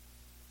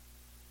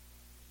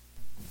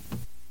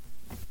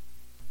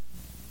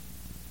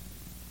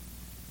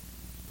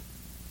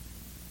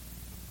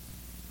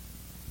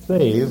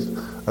save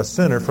a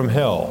sinner from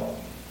hell.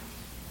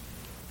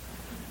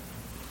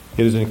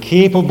 It is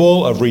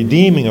incapable of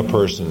redeeming a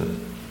person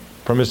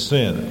from his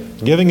sin,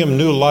 giving him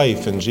new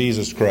life in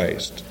Jesus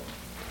Christ.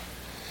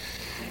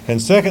 And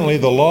secondly,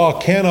 the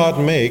law cannot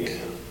make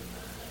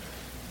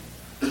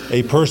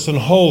a person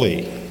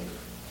holy.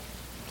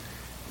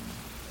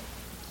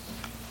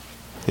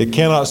 It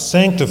cannot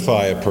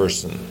sanctify a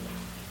person.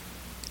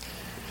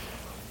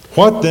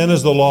 What then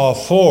is the law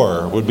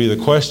for, would be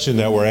the question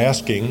that we're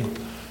asking.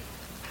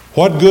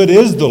 What good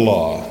is the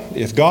law?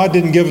 If God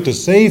didn't give it to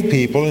save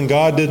people and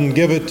God didn't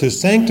give it to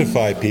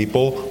sanctify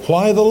people,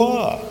 why the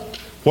law?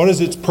 What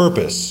is its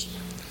purpose?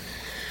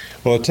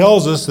 Well, it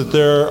tells us that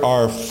there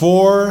are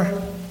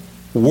 4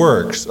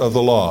 works of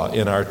the law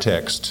in our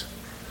text.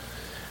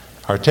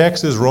 Our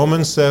text is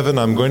Romans 7.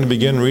 I'm going to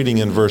begin reading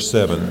in verse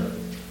 7.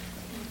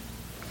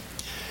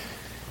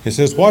 It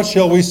says, "What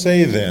shall we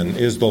say then?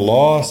 Is the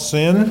law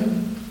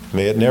sin?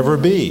 May it never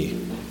be.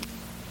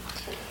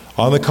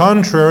 On the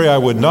contrary, I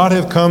would not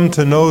have come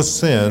to know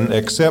sin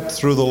except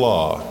through the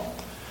law.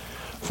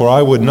 For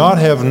I would not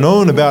have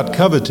known about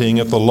coveting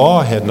if the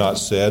law had not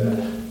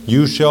said,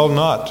 'You shall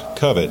not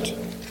covet.'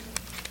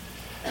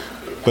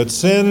 But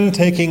sin,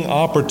 taking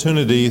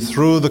opportunity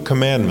through the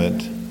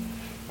commandment,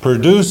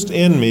 produced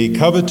in me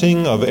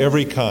coveting of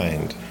every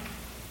kind.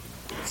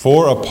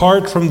 For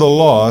apart from the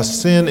law,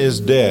 sin is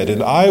dead,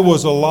 and I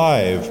was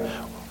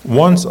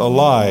once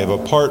alive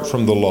apart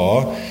from the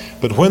law.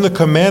 But when the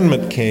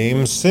commandment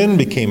came, sin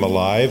became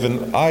alive,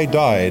 and I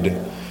died.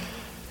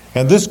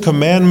 And this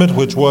commandment,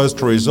 which was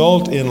to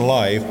result in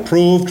life,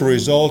 proved to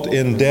result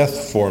in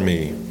death for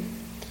me.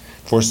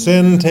 For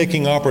sin,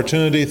 taking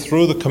opportunity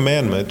through the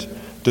commandment,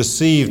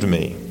 deceived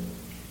me,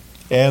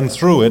 and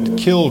through it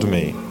killed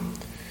me.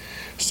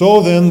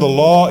 So then the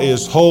law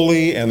is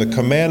holy, and the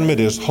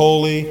commandment is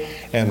holy,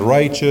 and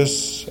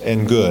righteous,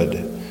 and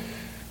good.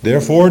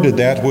 Therefore did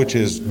that which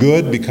is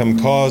good become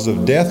cause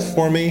of death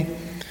for me?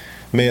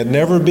 May it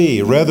never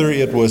be. Rather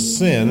it was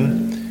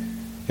sin,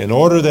 in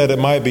order that it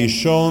might be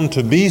shown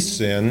to be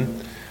sin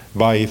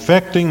by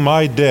effecting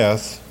my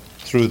death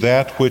through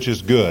that which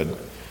is good,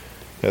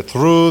 that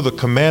through the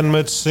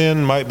commandment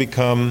sin might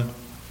become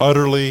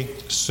utterly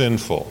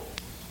sinful."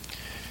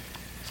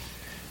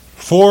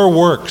 4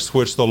 works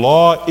which the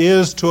law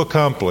is to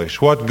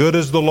accomplish. What good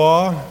is the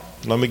law?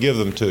 Let me give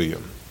them to you.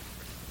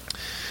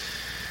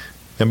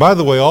 And by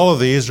the way, all of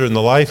these are in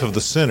the life of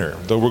the sinner,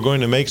 though we're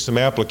going to make some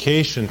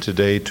application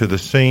today to the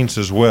saints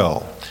as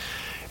well.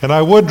 And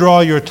I would draw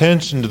your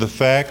attention to the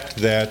fact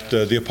that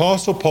the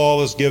Apostle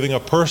Paul is giving a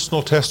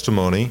personal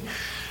testimony.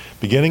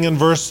 Beginning in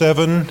verse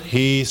 7,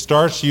 he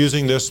starts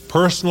using this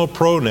personal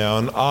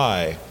pronoun,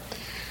 I.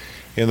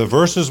 In the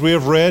verses we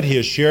have read, he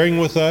is sharing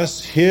with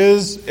us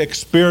his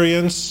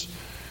experience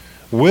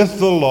with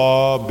the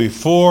law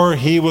before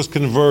he was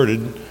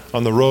converted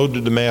on the road to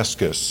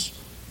Damascus.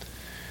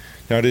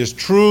 Now, it is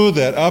true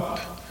that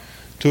up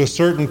to a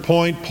certain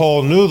point,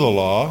 Paul knew the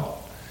law.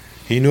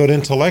 He knew it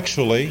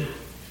intellectually.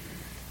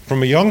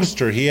 From a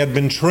youngster, he had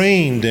been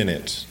trained in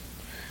it.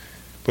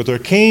 But there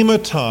came a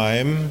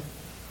time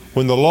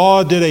when the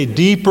law did a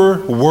deeper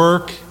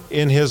work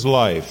in his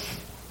life.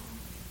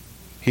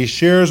 He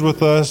shares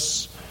with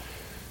us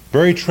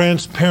very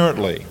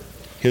transparently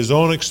his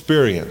own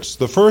experience.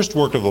 The first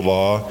work of the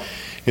law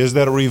is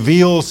that it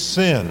reveals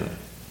sin.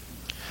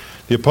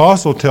 The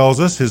apostle tells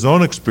us his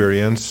own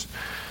experience.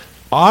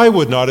 I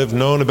would not have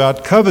known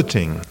about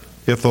coveting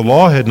if the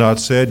law had not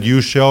said,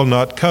 "You shall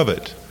not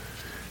covet."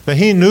 Now,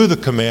 he knew the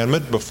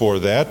commandment before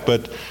that,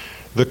 but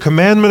the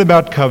commandment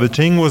about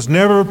coveting was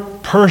never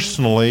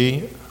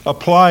personally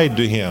applied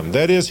to him.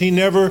 That is, he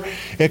never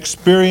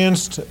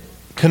experienced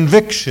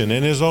conviction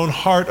in his own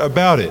heart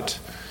about it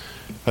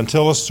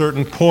until a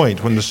certain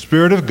point when the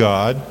Spirit of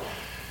God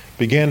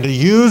began to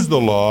use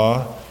the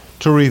law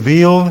to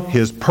reveal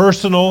his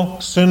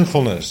personal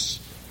sinfulness.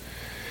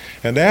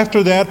 And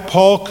after that,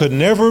 Paul could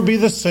never be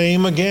the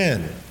same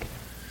again.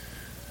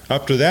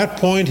 Up to that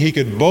point, he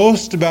could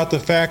boast about the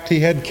fact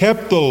he had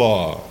kept the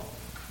law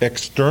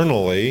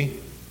externally,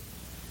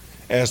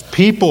 as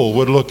people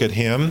would look at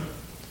him.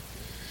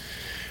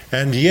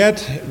 And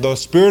yet, the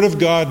Spirit of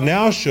God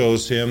now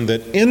shows him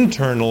that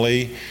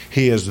internally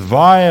he is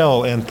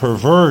vile and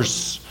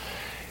perverse.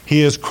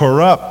 He is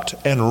corrupt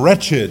and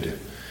wretched.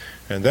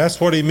 And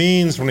that's what he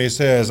means when he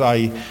says,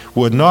 I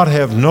would not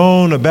have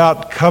known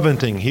about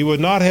coveting. He would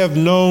not have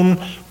known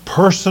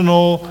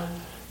personal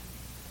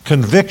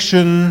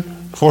conviction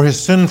for his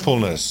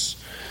sinfulness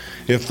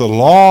if the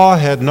law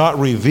had not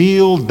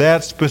revealed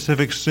that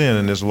specific sin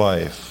in his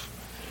life.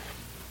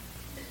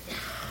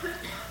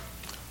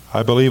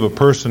 I believe a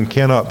person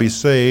cannot be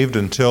saved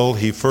until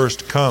he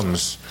first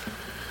comes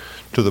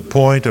to the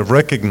point of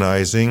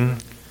recognizing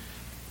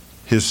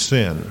his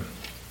sin.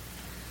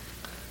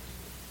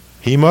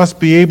 He must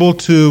be able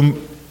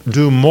to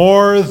do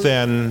more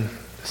than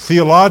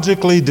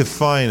theologically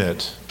define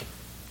it.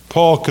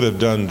 Paul could have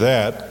done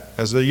that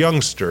as a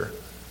youngster.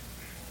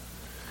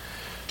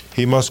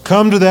 He must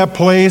come to that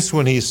place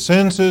when he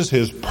senses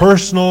his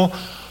personal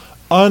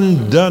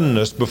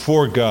undoneness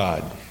before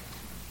God.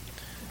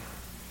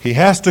 He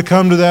has to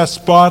come to that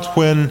spot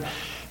when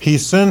he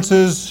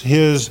senses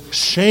his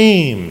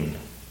shame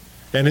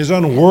and his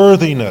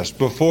unworthiness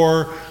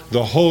before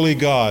the holy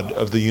God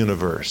of the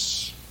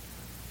universe.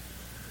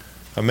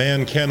 A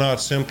man cannot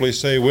simply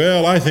say,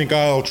 well, I think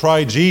I'll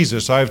try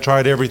Jesus. I've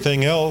tried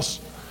everything else.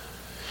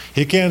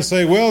 He can't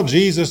say, well,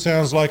 Jesus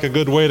sounds like a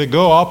good way to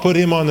go. I'll put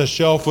him on the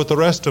shelf with the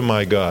rest of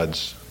my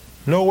gods.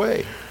 No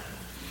way.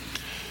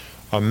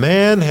 A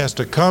man has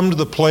to come to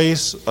the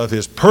place of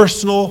his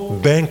personal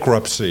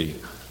bankruptcy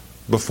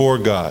before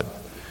God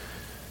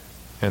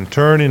and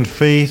turn in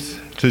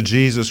faith to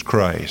Jesus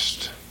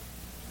Christ.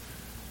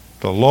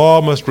 The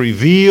law must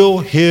reveal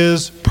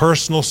his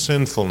personal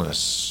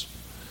sinfulness.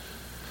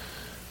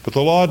 But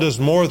the law does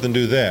more than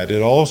do that.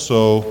 It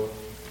also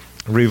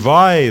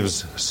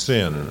revives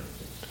sin.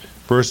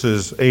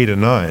 Verses 8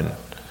 and 9.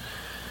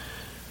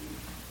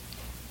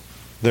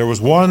 There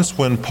was once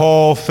when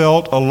Paul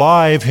felt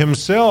alive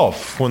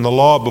himself, when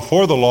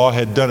before the law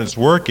had done its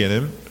work in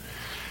him.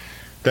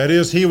 That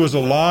is, he was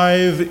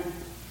alive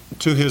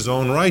to his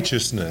own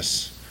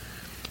righteousness,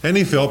 and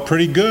he felt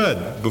pretty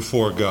good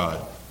before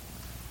God.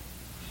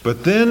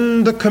 But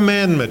then the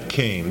commandment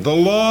came, the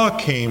law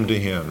came to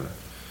him,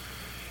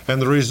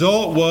 and the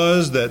result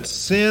was that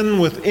sin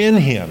within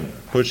him,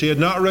 which he had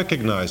not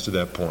recognized to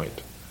that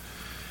point,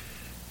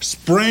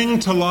 sprang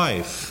to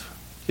life.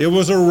 It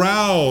was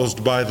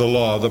aroused by the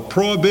law. The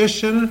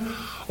prohibition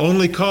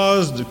only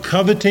caused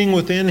coveting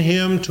within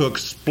him to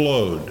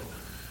explode.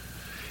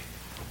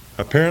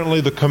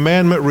 Apparently, the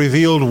commandment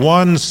revealed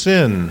one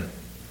sin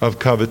of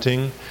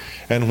coveting,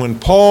 and when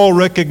Paul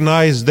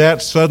recognized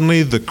that,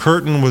 suddenly the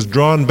curtain was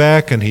drawn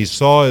back and he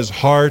saw his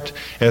heart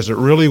as it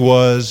really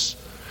was,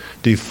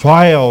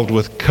 defiled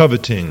with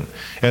coveting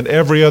and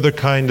every other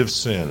kind of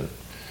sin.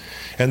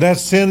 And that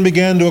sin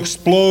began to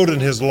explode in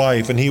his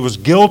life, and he was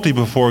guilty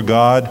before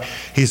God.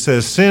 He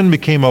says, sin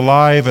became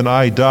alive and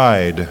I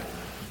died.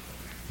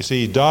 You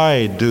see, he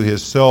died to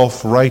his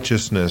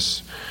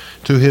self-righteousness,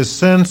 to his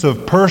sense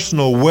of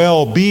personal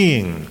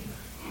well-being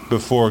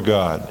before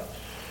God.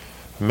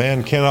 A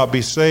man cannot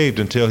be saved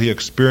until he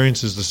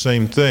experiences the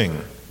same thing.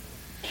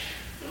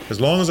 As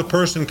long as a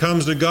person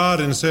comes to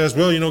God and says,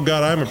 well, you know,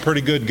 God, I'm a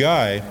pretty good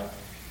guy,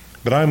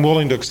 but I'm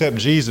willing to accept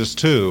Jesus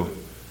too,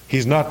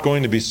 he's not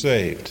going to be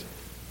saved.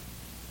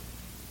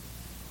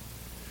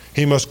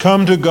 He must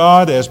come to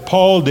God as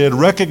Paul did,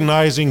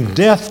 recognizing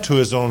death to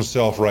his own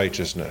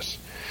self-righteousness.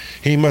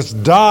 He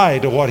must die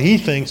to what he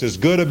thinks is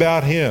good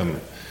about him,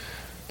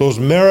 those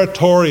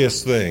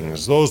meritorious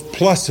things, those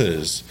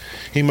pluses.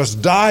 He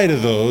must die to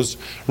those,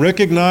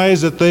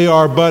 recognize that they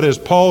are but, as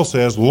Paul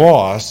says,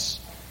 loss,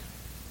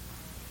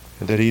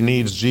 and that he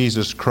needs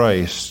Jesus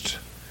Christ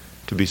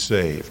to be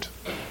saved.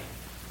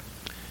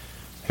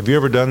 Have you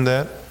ever done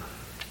that?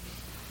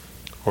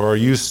 Or are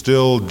you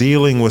still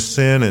dealing with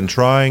sin and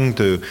trying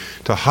to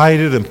hide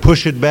it and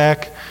push it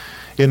back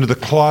into the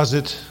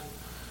closet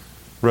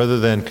rather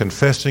than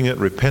confessing it,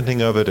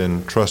 repenting of it,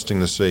 and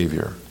trusting the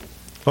Savior?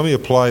 Let me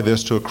apply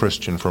this to a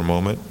Christian for a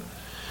moment.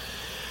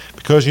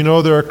 Because you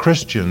know there are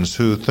Christians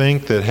who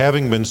think that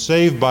having been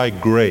saved by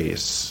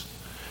grace,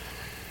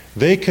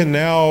 they can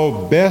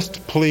now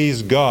best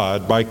please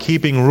God by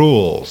keeping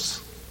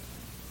rules.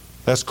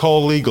 That's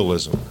called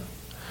legalism.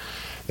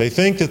 They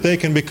think that they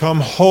can become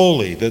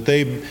holy, that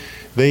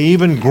they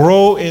even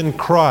grow in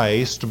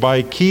Christ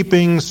by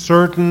keeping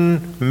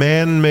certain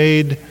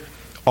man-made,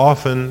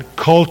 often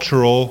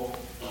cultural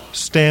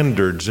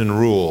standards and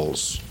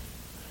rules.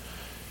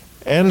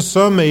 And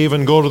some may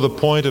even go to the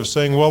point of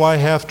saying, well, I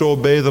have to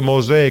obey the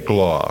Mosaic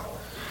law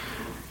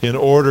in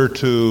order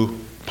to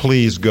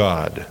please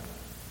God.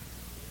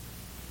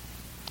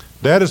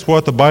 That is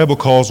what the Bible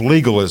calls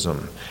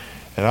legalism.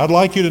 And I'd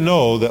like you to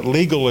know that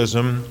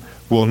legalism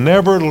will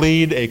never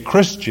lead a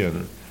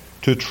Christian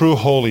to true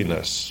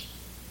holiness.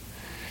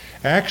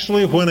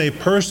 Actually, when a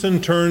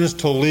person turns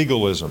to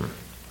legalism,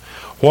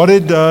 what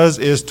it does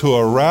is to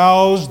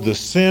arouse the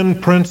sin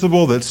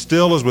principle that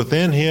still is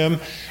within him,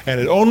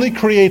 and it only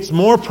creates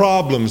more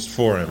problems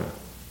for him.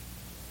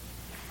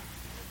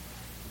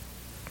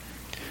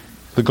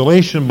 The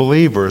Galatian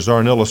believers are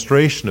an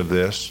illustration of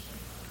this.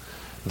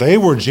 They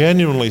were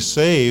genuinely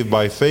saved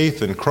by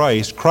faith in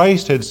Christ.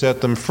 Christ had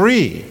set them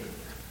free,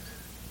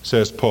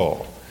 says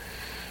Paul.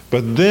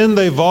 But then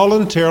they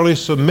voluntarily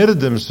submitted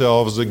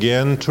themselves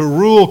again to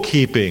rule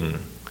keeping.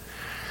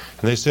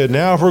 And they said,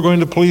 now if we're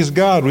going to please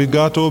God, we've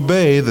got to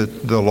obey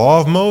the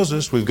law of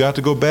Moses. We've got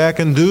to go back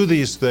and do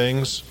these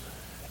things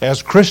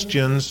as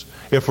Christians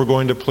if we're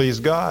going to please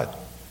God.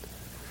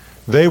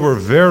 They were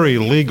very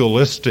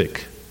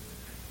legalistic.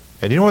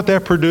 And you know what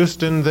that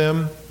produced in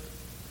them?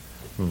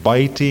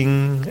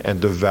 Biting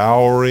and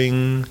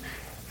devouring,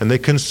 and they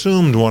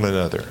consumed one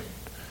another.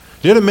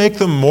 Did it make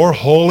them more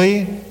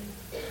holy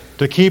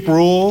to keep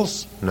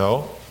rules?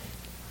 No.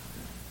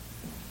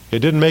 It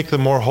didn't make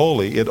them more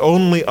holy. It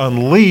only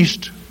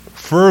unleashed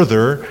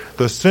further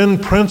the sin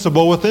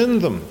principle within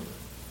them.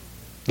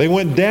 They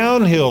went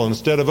downhill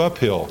instead of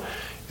uphill.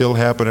 It'll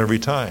happen every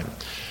time.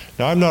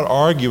 Now, I'm not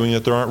arguing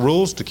that there aren't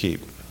rules to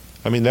keep.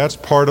 I mean, that's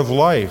part of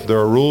life. There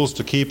are rules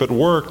to keep at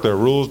work. There are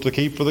rules to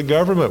keep for the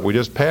government. We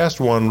just passed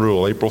one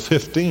rule, April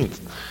 15th.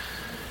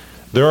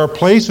 There are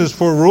places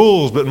for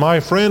rules, but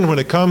my friend, when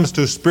it comes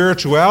to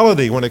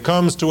spirituality, when it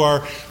comes to our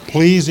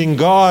pleasing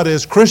God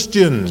as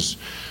Christians,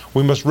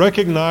 we must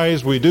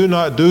recognize we do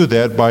not do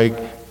that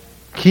by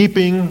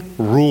keeping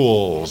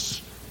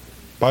rules,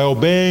 by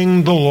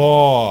obeying the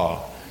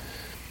law.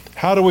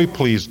 How do we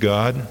please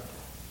God?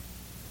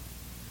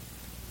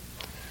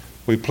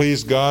 We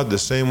please God the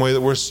same way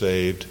that we're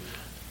saved,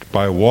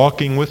 by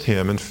walking with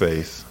Him in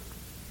faith.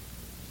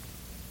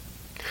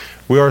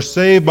 We are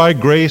saved by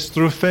grace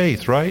through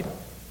faith, right?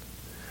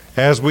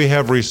 As we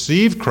have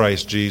received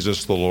Christ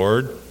Jesus the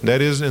Lord,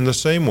 that is in the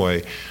same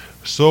way,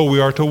 so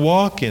we are to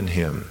walk in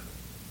Him.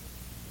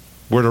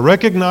 We're to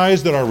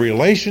recognize that our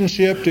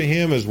relationship to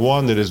Him is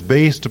one that is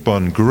based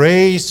upon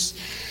grace,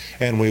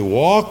 and we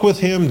walk with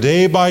Him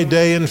day by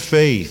day in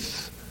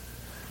faith,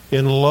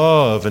 in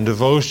love and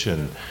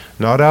devotion,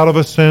 not out of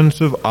a sense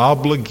of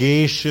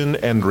obligation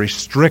and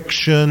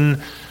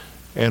restriction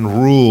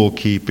and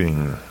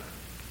rule-keeping.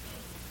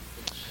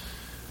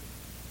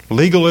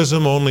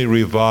 Legalism only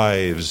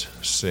revives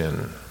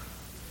sin.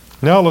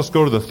 Now let's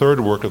go to the third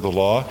work of the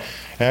law.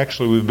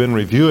 Actually, we've been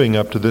reviewing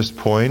up to this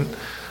point.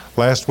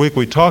 Last week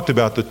we talked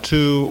about the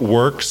two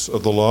works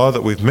of the law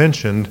that we've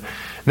mentioned.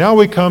 Now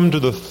we come to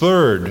the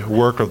third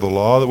work of the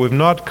law that we've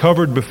not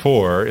covered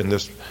before in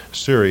this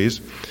series.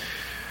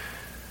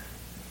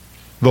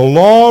 The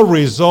law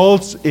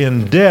results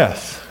in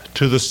death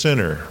to the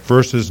sinner,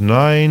 verses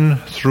 9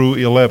 through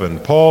 11.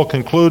 Paul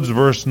concludes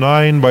verse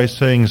 9 by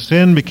saying,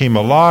 "Sin became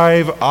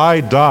alive,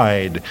 I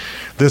died.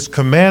 This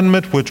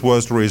commandment which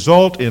was to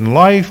result in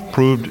life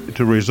proved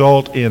to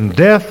result in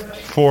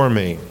death for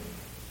me."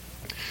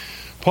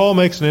 Paul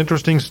makes an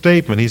interesting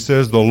statement. He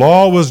says the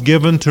law was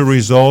given to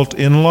result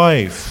in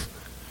life.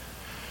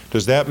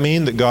 Does that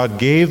mean that God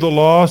gave the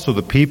law so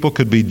that people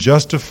could be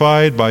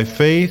justified by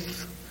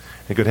faith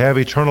and could have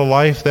eternal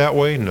life that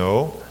way?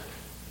 No.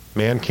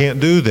 Man can't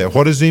do that.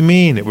 What does he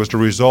mean? It was to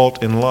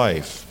result in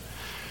life.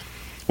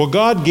 Well,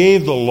 God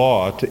gave the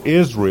law to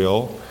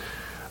Israel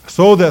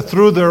so that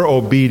through their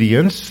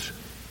obedience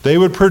they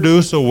would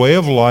produce a way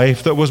of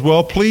life that was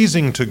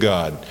well-pleasing to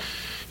God.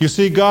 You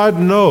see, God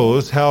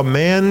knows how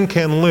man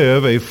can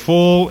live a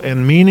full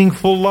and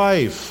meaningful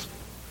life.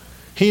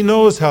 He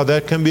knows how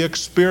that can be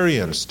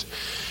experienced.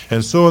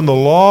 And so in the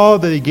law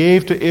that He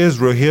gave to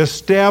Israel, He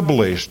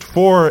established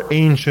for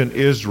ancient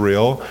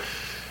Israel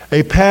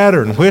a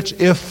pattern which,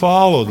 if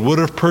followed, would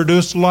have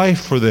produced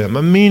life for them,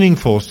 a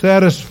meaningful,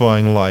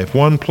 satisfying life,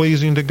 one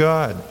pleasing to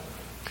God.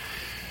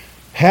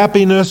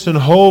 Happiness and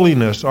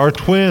holiness are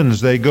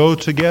twins. They go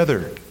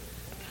together.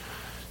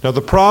 Now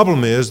the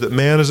problem is that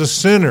man is a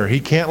sinner.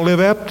 He can't live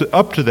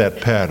up to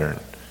that pattern.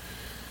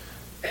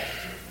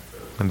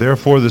 And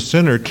therefore the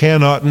sinner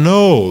cannot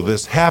know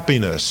this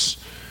happiness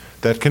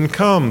that can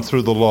come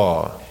through the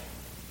law.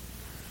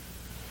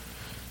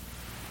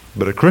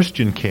 But a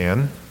Christian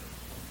can.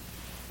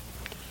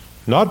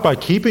 Not by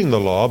keeping the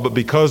law, but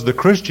because the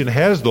Christian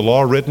has the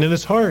law written in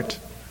his heart.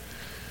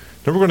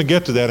 Now we're going to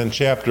get to that in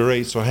chapter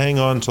 8, so hang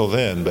on till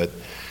then. But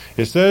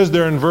it says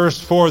there in verse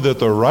 4 that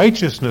the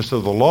righteousness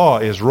of the law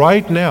is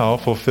right now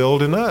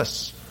fulfilled in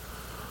us,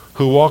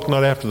 who walk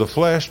not after the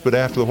flesh, but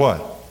after the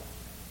what?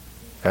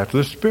 After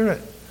the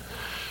Spirit.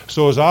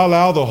 So as I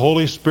allow the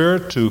Holy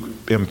Spirit to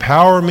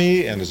empower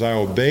me, and as I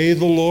obey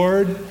the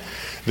Lord,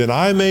 then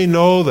I may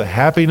know the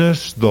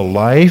happiness, the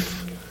life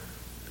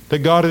that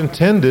God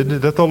intended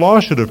that the law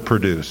should have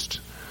produced.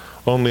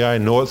 Only I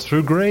know it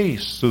through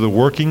grace, through the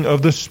working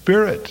of the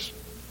Spirit.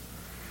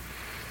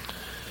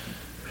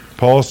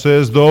 Paul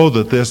says, though,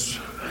 that this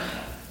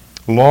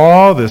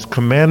law, this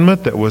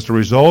commandment that was to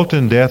result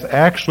in death,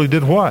 actually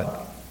did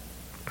what?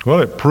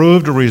 Well, it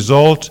proved to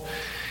result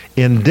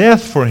in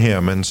death for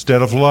him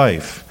instead of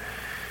life.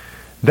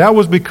 That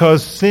was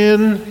because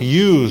sin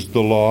used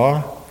the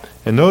law.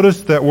 And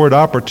notice that word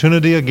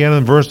opportunity again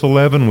in verse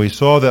 11. We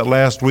saw that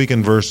last week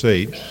in verse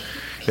 8.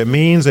 It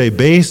means a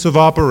base of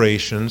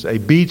operations, a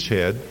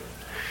beachhead.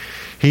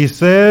 He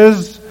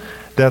says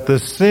that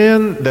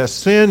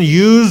sin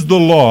used the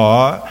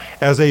law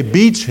as a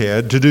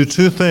beachhead to do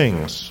two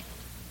things.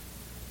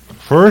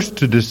 First,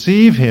 to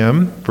deceive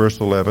him,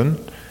 verse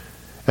 11,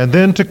 and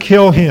then to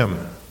kill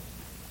him.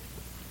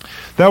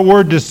 That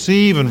word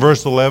deceive in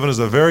verse 11 is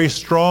a very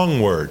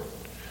strong word.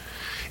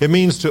 It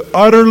means to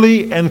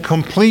utterly and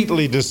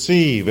completely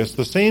deceive. It's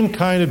the same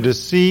kind of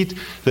deceit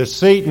that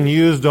Satan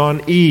used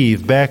on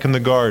Eve back in the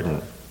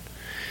garden.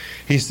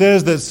 He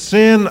says that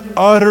sin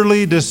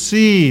utterly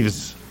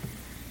deceives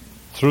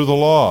through the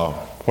law.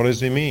 What does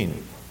he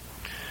mean?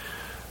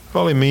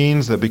 Well, he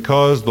means that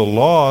because the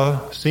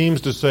law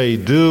seems to say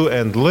do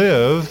and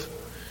live,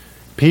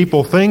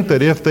 people think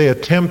that if they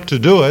attempt to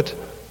do it,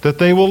 that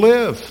they will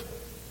live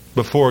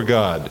before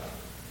God.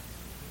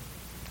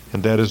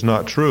 And that is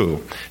not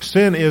true.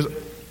 Sin is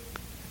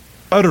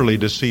utterly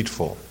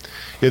deceitful.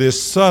 It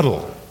is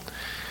subtle.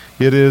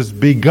 It is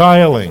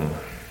beguiling.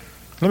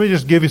 Let me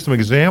just give you some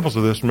examples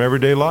of this from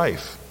everyday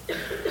life.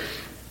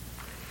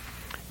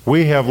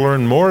 We have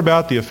learned more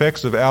about the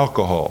effects of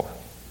alcohol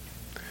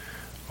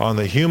on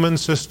the human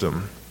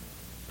system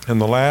in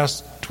the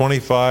last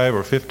 25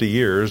 or 50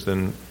 years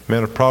than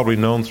men have probably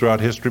known throughout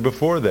history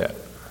before that.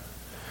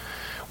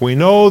 We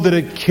know that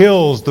it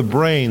kills the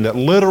brain, that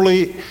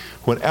literally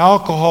when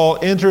alcohol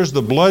enters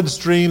the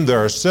bloodstream,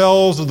 there are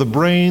cells of the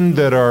brain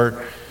that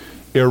are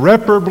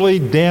irreparably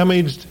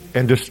damaged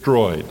and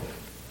destroyed.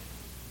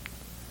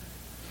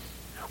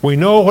 We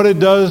know what it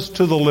does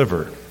to the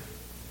liver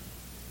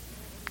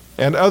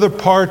and other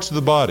parts of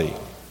the body.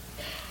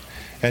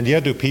 And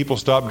yet, do people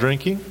stop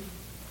drinking?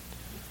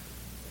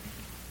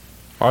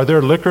 Are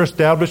there liquor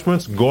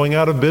establishments going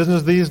out of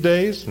business these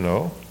days?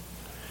 No.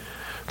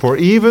 For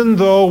even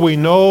though we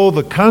know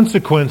the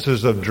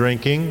consequences of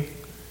drinking,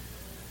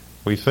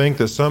 we think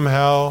that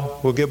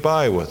somehow we'll get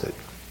by with it.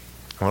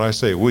 When I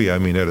say we, I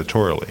mean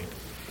editorially.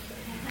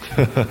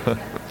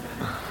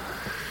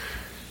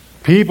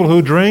 People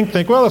who drink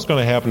think, well, it's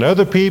going to happen to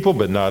other people,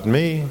 but not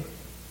me.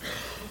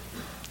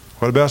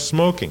 What about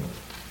smoking?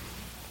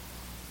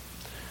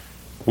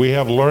 We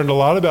have learned a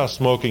lot about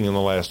smoking in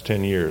the last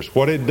 10 years.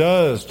 What it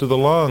does to the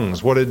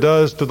lungs, what it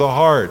does to the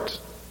heart,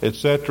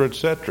 etc.,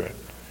 etc.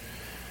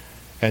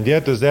 And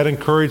yet, does that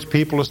encourage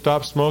people to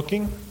stop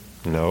smoking?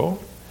 No.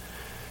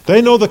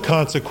 They know the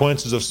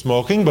consequences of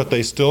smoking, but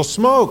they still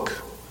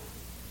smoke.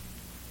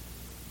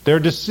 They're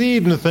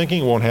deceived into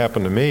thinking it won't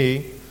happen to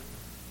me.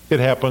 It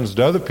happens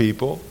to other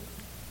people.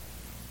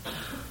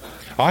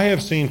 I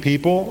have seen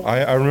people,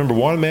 I remember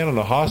one man in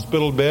a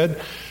hospital bed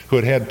who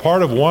had had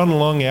part of one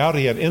lung out.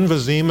 He had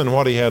emphysema in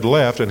what he had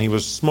left, and he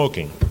was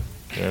smoking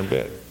there in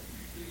bed.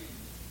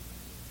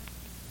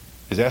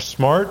 Is that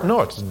smart?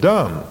 No, it's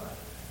dumb.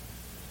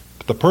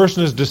 But the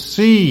person is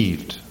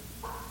deceived.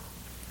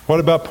 What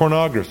about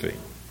pornography?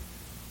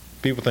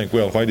 People think,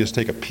 well, if I just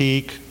take a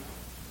peek, it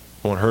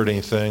won't hurt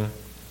anything.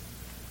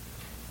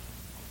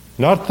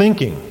 Not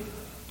thinking,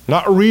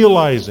 not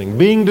realizing,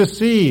 being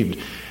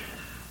deceived,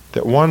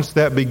 that once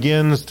that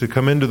begins to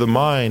come into the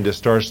mind, it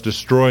starts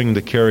destroying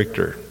the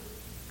character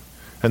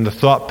and the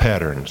thought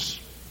patterns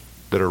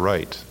that are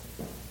right.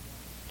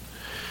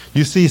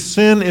 You see,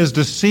 sin is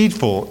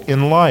deceitful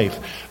in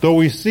life. Though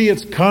we see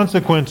its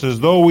consequences,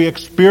 though we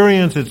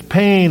experience its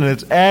pain and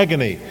its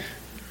agony,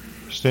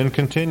 sin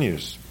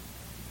continues.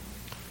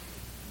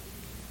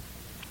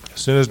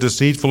 Sin is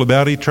deceitful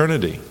about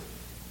eternity.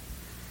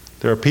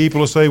 There are people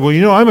who say, well,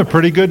 you know, I'm a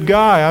pretty good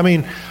guy. I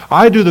mean,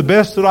 I do the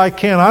best that I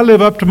can. I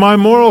live up to my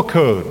moral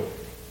code.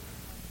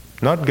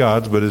 Not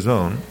God's, but his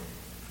own.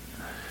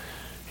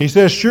 He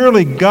says,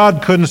 surely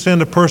God couldn't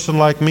send a person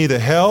like me to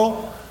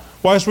hell.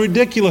 Why, it's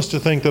ridiculous to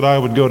think that I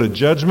would go to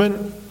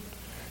judgment.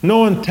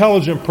 No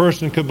intelligent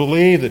person could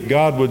believe that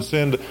God would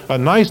send a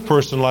nice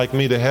person like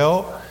me to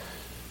hell.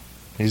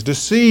 He's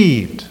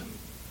deceived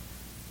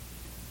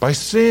by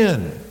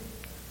sin.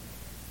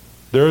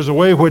 There is a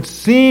way which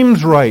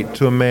seems right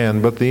to a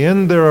man, but the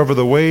end thereof are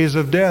the ways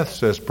of death,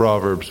 says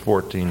Proverbs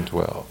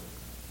 14:12.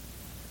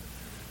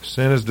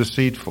 Sin is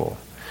deceitful.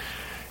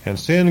 And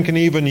sin can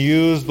even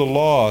use the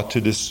law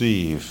to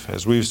deceive.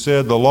 As we've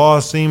said, the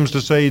law seems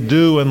to say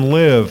do and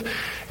live.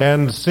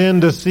 And sin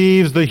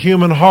deceives the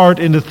human heart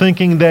into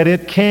thinking that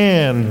it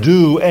can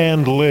do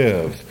and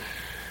live.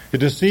 It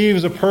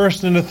deceives a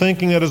person into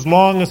thinking that as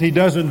long as he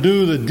doesn't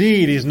do the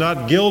deed, he's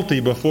not guilty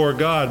before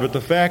God. But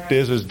the fact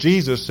is, as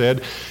Jesus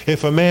said,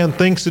 if a man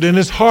thinks it in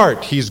his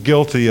heart, he's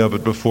guilty of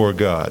it before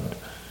God.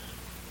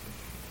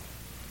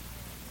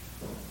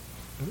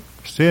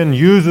 Sin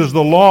uses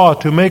the law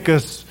to make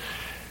us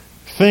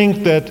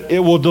think that it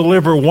will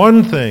deliver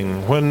one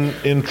thing when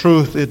in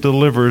truth it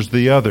delivers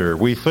the other.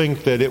 We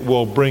think that it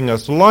will bring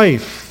us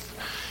life,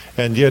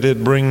 and yet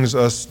it brings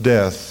us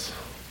death.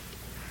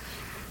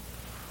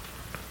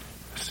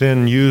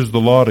 Sin used the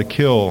law to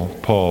kill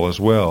Paul as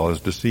well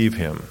as deceive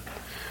him.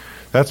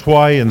 That's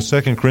why in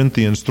 2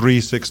 Corinthians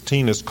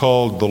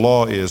 3:16 the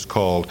law is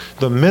called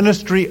the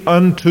ministry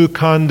unto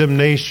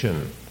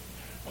condemnation.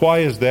 Why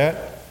is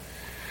that?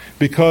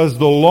 Because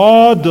the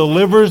law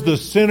delivers the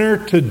sinner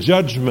to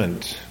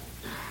judgment,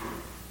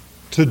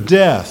 to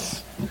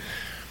death.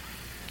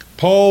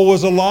 Paul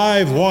was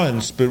alive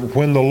once, but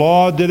when the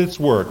law did its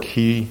work,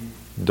 he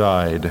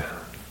died.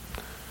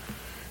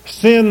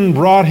 Sin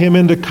brought him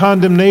into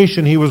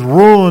condemnation. He was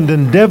ruined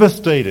and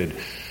devastated.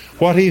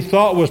 What he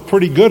thought was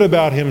pretty good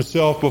about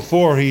himself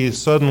before, he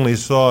suddenly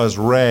saw as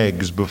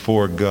rags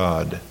before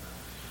God.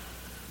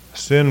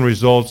 Sin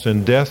results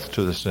in death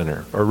to the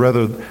sinner, or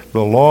rather,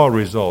 the law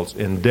results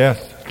in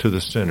death to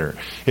the sinner.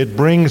 It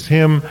brings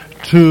him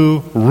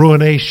to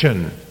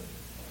ruination.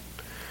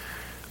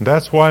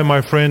 That's why,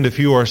 my friend, if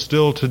you are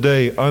still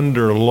today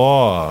under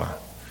law,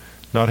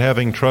 not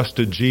having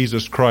trusted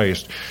Jesus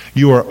Christ,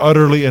 you are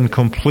utterly and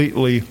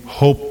completely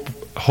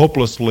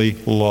hopelessly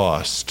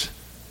lost.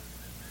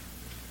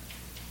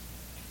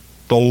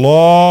 The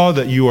law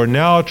that you are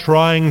now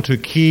trying to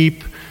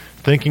keep,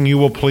 thinking you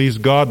will please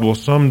God, will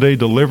someday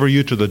deliver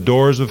you to the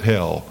doors of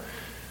hell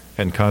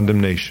and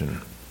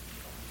condemnation.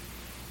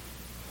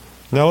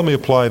 Now let me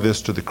apply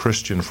this to the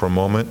Christian for a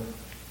moment.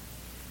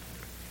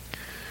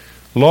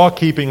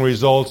 Law-keeping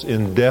results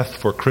in death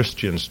for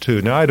Christians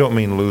too. Now I don't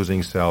mean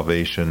losing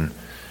salvation,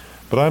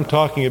 but I'm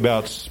talking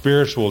about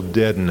spiritual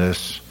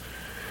deadness.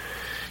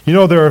 You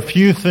know, there are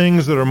few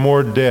things that are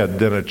more dead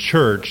than a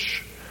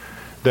church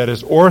that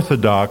is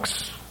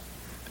orthodox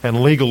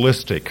and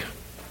legalistic.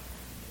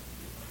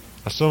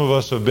 Some of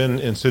us have been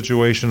in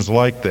situations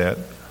like that,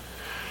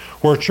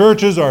 where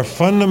churches are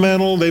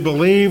fundamental, they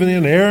believe in the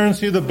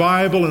inerrancy of the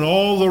Bible and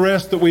all the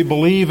rest that we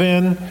believe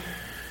in,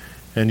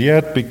 and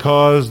yet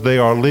because they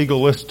are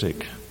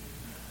legalistic,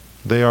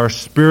 they are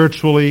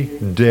spiritually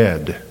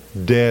dead.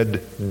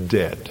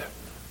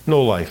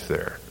 No life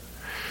there.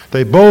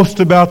 They boast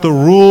about the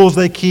rules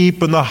they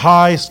keep and the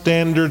high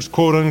standards,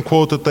 quote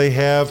unquote, that they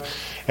have,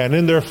 and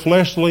in their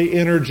fleshly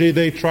energy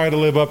they try to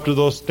live up to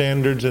those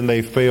standards and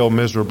they fail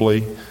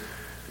miserably.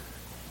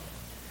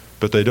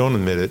 But they don't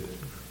admit it.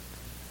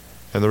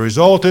 And the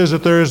result is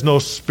that there is no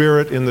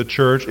spirit in the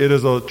church. It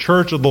is a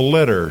church of the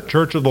letter,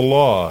 church of the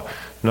law,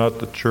 not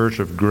the church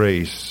of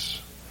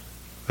grace,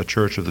 a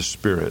church of the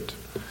Spirit.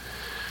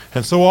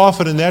 And so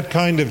often in that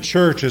kind of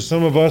church, as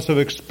some of us have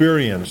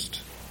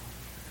experienced,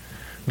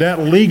 that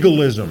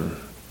legalism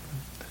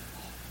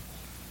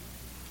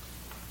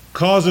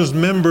causes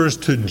members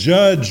to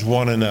judge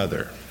one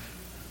another.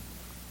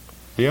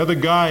 The other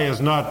guy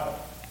is not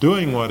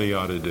doing what he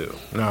ought to do.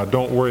 Now,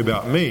 don't worry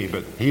about me,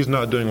 but he's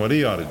not doing what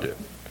he ought to do.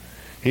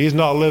 He's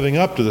not living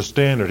up to the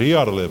standard he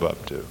ought to live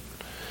up to.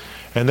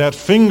 And that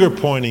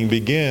finger-pointing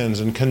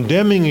begins, and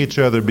condemning each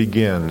other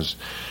begins.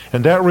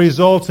 And that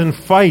results in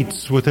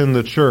fights within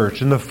the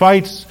church. And the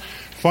fights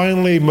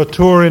finally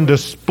mature into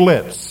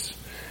splits.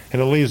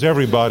 And it leaves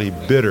everybody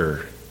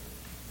bitter.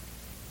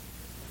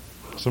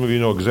 Some of you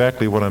know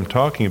exactly what I'm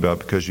talking about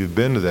because you've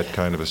been to that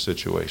kind of a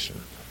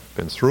situation.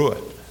 Been through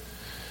it.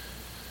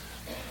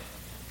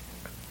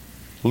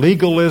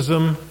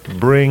 Legalism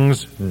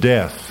brings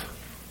death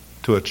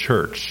to a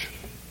church,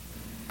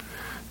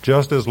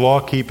 just as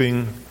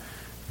law-keeping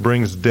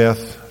brings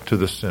death to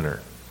the sinner.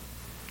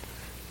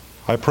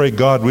 I pray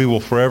God we will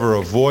forever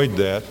avoid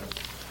that.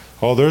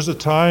 Oh, there's a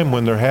time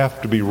when there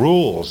have to be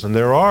rules, and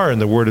there are in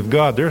the Word of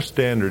God. There are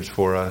standards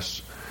for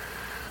us.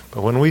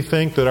 But when we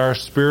think that our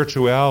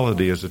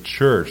spirituality as a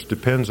church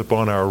depends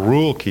upon our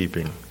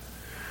rule-keeping,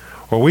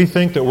 or we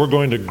think that we're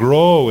going to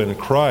grow in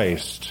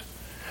Christ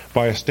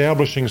by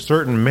establishing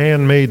certain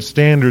man-made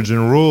standards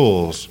and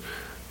rules,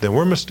 then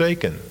we're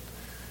mistaken,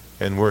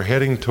 and we're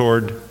heading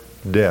toward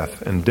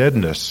death and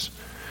deadness.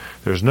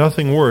 There's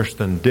nothing worse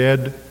than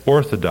dead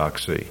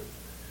orthodoxy.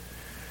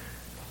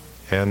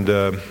 And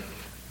a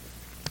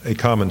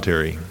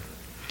commentary.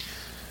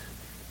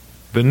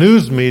 The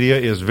news media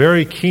is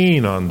very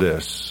keen on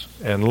this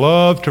and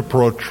love to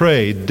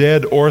portray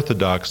dead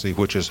orthodoxy,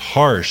 which is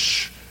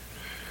harsh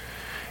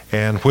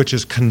and which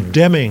is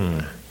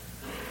condemning,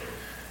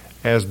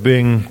 as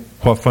being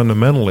what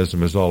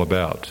fundamentalism is all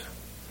about.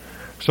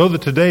 So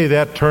that today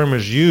that term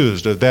is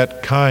used of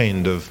that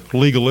kind of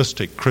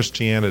legalistic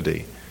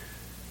Christianity.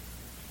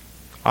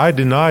 I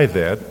deny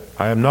that.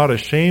 I am not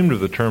ashamed of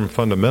the term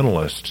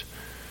fundamentalist.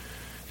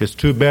 It's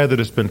too bad that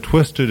it's been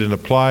twisted and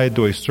applied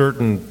to a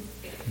certain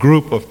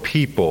group of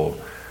people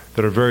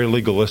that are very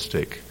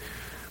legalistic.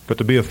 But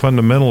to be a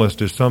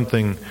fundamentalist is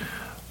something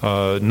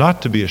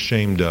not to be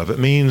ashamed of. It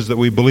means that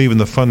we believe in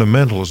the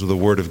fundamentals of the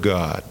Word of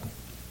God.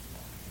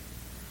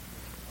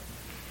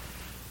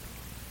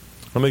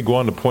 Let me go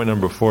on to point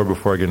number 4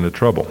 before I get into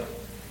trouble.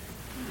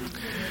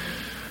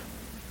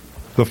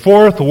 The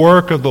fourth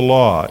work of the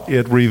law,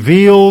 it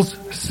reveals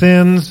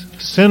sin's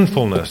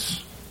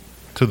sinfulness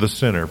to the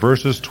sinner.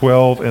 Verses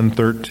 12 and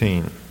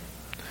 13.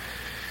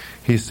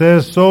 He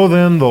says, "So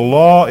then the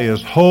law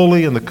is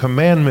holy, and the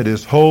commandment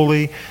is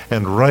holy,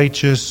 and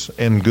righteous,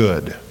 and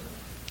good."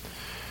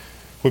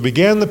 We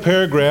began the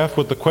paragraph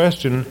with the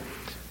question,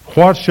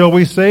 what shall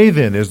we say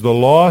then? Is the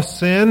law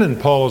sin? And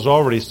Paul has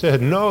already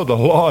said, no, the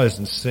law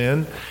isn't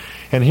sin.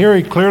 And here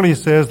he clearly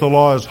says the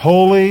law is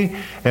holy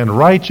and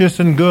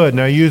righteous and good.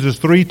 Now he uses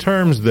 3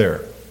 terms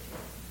there.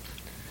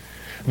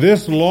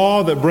 This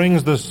law that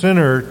brings the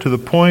sinner to the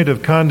point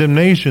of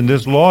condemnation,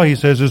 this law, he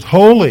says, is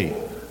holy.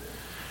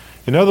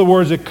 In other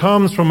words, it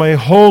comes from a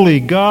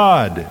holy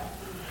God.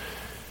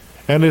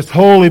 And it's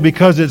holy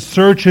because it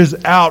searches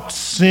out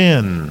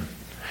sin.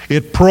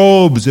 It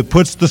probes, it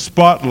puts the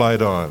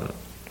spotlight on.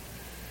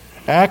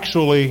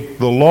 Actually,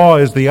 the law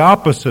is the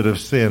opposite of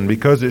sin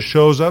because it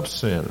shows up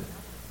sin.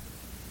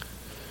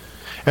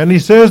 And he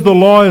says the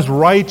law is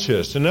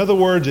righteous. In other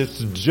words, it's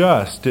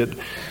just. It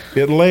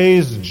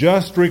lays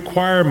just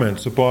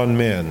requirements upon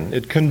men.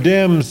 It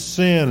condemns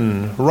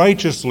sin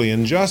righteously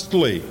and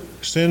justly.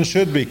 Sin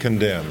should be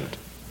condemned.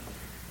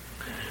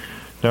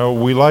 Now,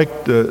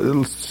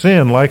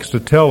 sin likes to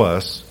tell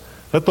us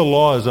that the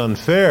law is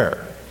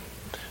unfair,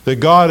 that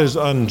God is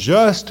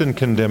unjust in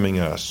condemning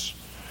us.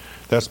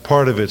 That's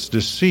part of its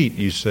deceit,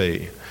 you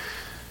see.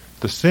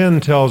 The sin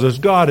tells us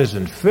God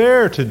isn't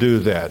fair to do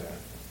that.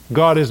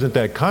 God isn't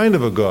that kind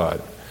of a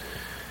God.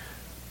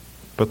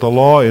 But the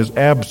law is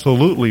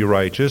absolutely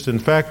righteous. In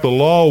fact, the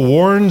law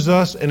warns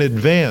us in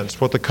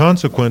advance what the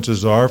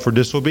consequences are for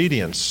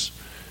disobedience.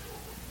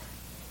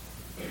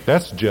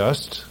 That's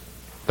just.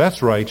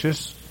 That's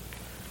righteous.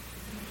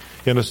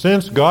 In a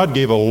sense, God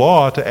gave a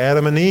law to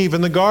Adam and Eve in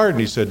the garden.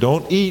 He said,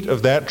 don't eat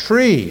of that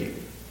tree.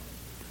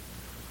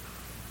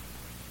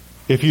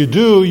 If you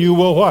do, you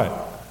will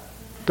what?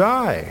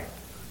 Die.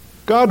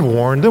 God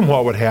warned them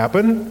what would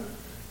happen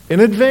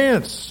in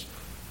advance.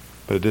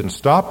 But it didn't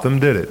stop them,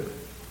 did it?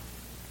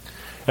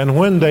 And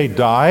when they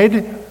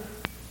died,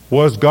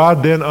 was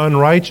God then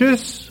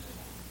unrighteous?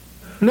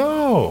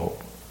 No.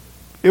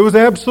 It was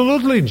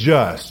absolutely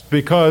just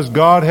because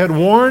God had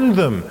warned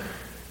them.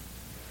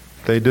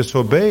 They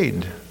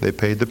disobeyed. They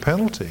paid the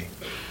penalty.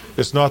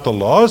 It's not the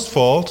law's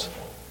fault.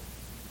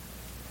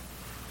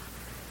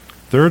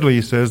 Thirdly,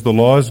 he says the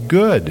law is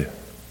good.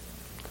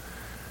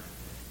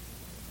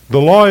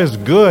 The law is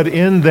good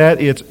in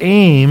that its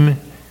aim,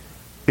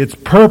 its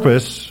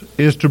purpose,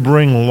 is to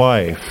bring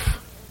life.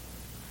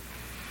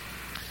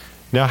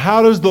 Now,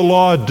 how does the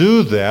law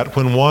do that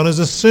when one is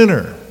a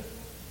sinner?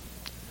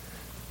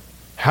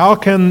 How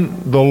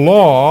can the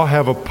law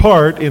have a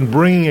part in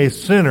bringing a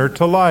sinner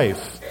to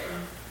life?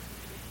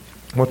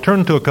 Well,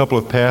 turn to a couple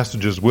of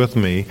passages with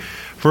me.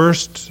 1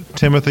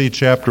 Timothy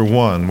chapter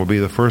 1 will be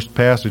the first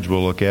passage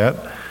we'll look at.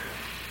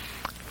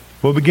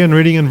 We'll begin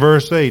reading in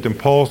verse 8, and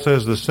Paul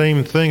says the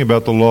same thing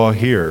about the law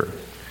here.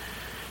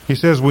 He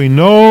says, we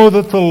know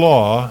that the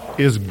law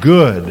is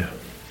good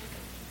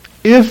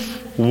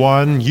if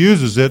one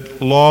uses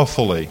it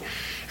lawfully.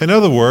 In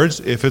other words,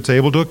 if it's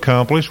able to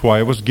accomplish why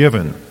it was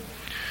given.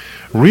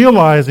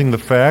 Realizing the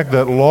fact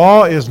that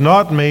law is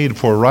not made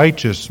for a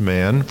righteous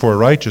man,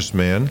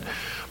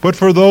 but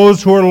for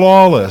those who are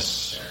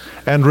lawless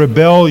and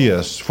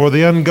rebellious, for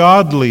the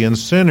ungodly and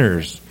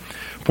sinners,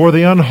 for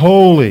the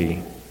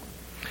unholy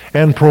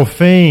and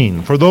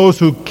profane, for those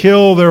who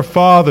kill their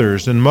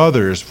fathers and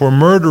mothers, for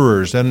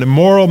murderers and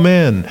immoral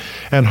men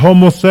and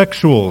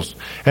homosexuals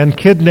and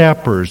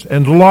kidnappers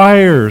and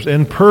liars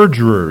and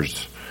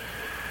perjurers,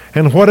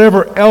 and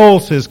whatever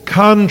else is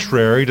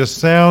contrary to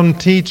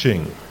sound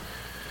teaching.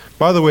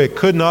 By the way, it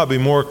could not be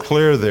more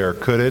clear there,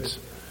 could it?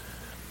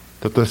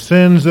 That the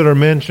sins that are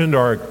mentioned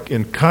are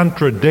in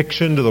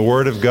contradiction to the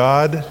Word of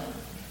God.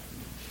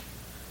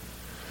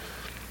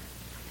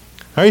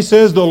 Now he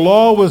says the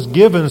law was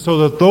given so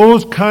that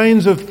those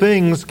kinds of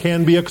things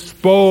can be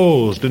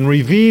exposed and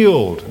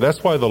revealed.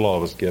 That's why the law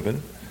was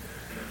given.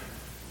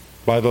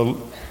 By the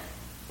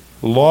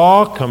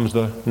law comes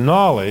the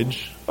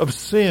knowledge of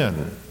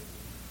sin.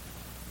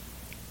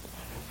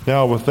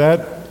 Now with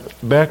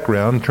that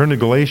background, turn to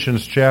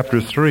Galatians chapter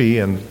 3,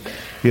 and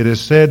it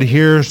is said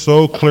here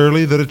so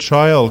clearly that a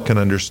child can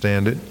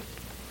understand it.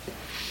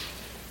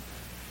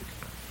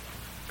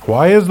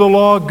 Why is the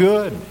law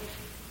good?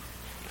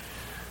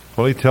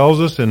 Well, he tells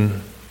us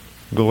in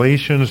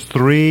Galatians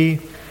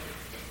 3,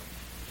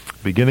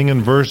 beginning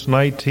in verse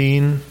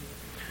 19,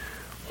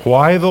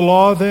 why the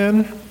law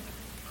then?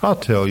 I'll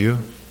tell you.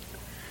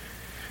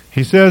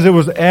 He says it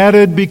was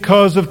added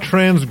because of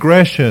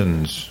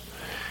transgressions,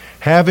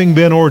 having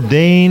been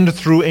ordained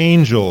through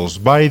angels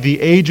by the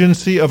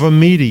agency of a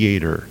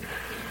mediator,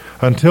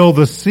 until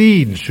the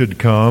seed should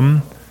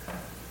come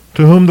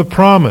to whom the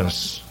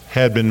promise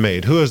had been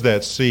made. Who is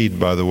that seed,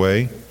 by the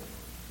way?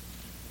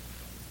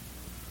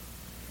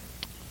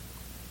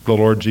 The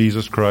Lord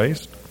Jesus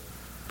Christ.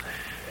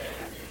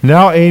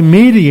 Now a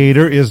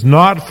mediator is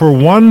not for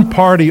one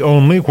party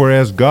only,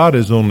 whereas God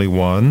is only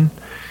one.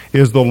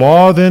 Is the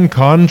law then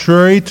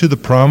contrary to the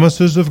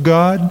promises of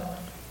God?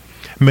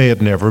 May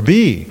it never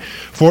be.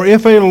 For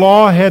if a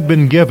law had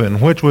been given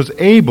which was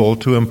able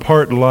to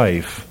impart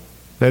life,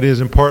 that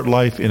is, impart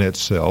life in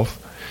itself,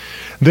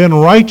 then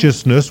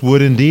righteousness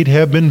would indeed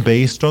have been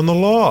based on the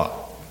law.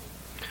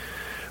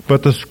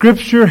 But the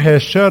Scripture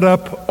has shut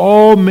up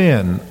all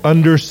men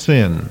under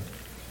sin,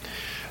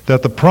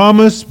 that the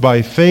promise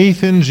by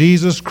faith in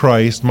Jesus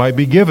Christ might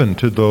be given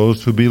to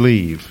those who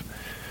believe.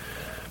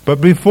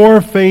 But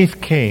before faith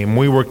came,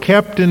 we were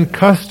kept in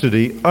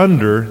custody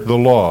under the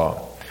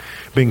law,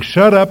 being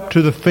shut up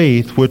to the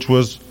faith which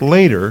was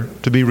later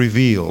to be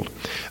revealed.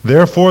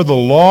 Therefore the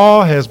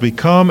law has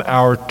become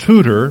our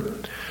tutor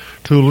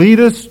to lead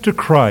us to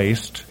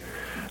Christ,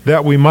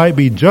 that we might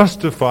be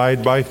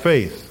justified by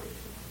faith.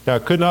 Now,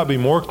 it could not be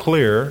more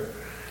clear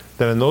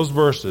than in those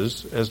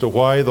verses as to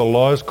why the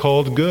law is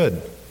called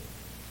good.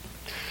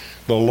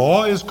 The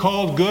law is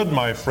called good,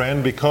 my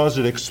friend, because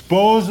it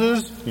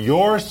exposes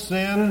your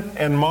sin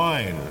and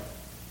mine.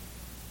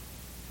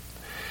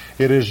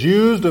 It is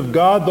used of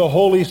God the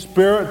Holy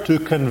Spirit to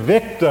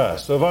convict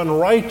us of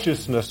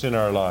unrighteousness in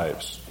our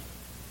lives.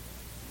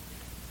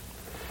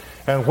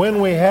 And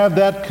when we have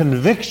that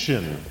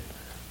conviction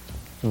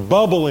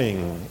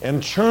bubbling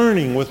and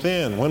churning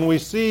within, when we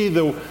see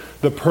the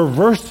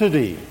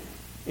perversity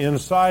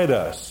inside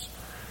us,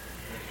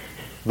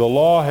 the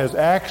law has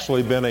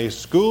actually been a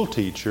school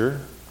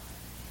teacher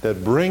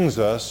that brings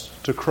us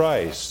to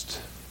Christ.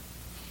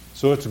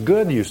 So it's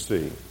good, you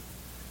see.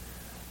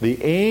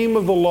 The aim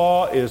of the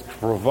law is to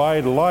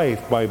provide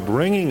life by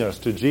bringing us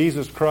to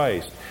Jesus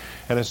Christ.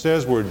 And it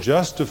says we're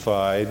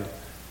justified,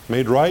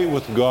 made right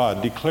with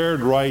God,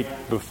 declared right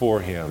before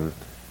Him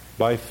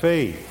by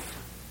faith.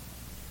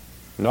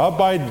 Not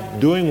by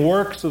doing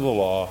works of the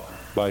law,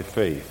 by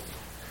faith.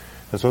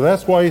 And so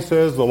that's why he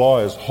says the law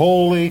is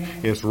holy,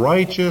 it's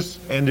righteous,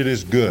 and it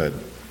is good.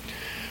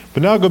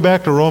 But now go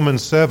back to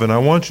Romans 7. I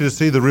want you to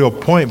see the real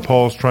point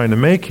Paul's trying to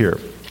make here.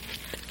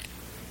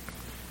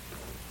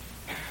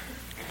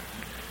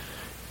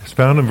 It's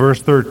found in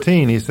verse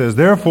 13. He says,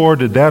 "Therefore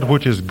did that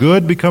which is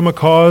good become a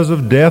cause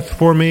of death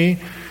for me?"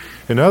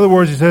 In other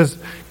words, he says,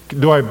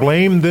 do I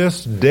blame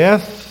this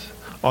death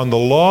on the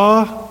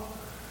law?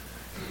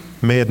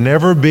 May it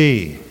never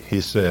be,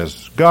 he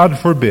says. God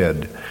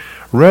forbid.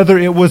 Rather,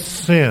 it was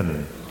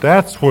sin.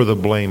 That's where the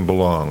blame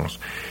belongs.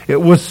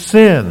 It was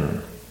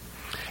sin,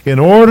 in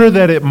order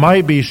that it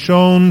might be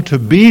shown to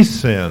be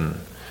sin,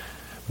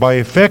 by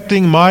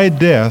effecting my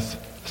death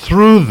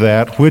through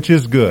that which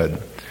is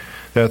good,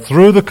 that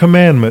through the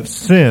commandment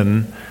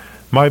sin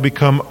might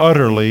become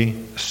utterly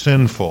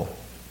sinful.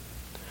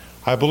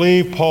 I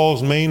believe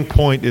Paul's main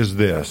point is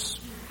this.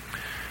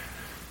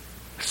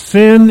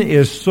 Sin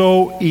is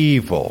so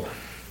evil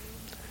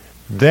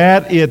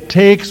that it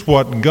takes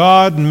what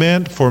God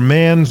meant for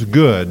man's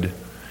good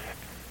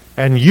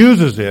and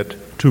uses it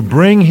to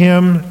bring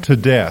him to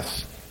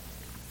death.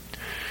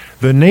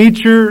 The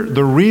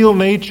real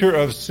nature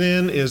of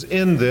sin is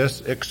in this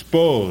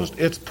exposed.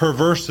 It's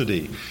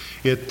perversity.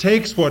 It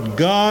takes what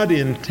God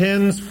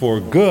intends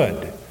for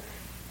good,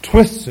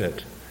 twists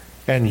it,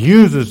 and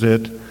uses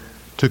it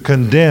to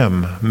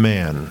condemn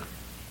man.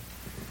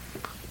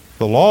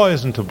 The law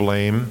isn't to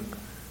blame,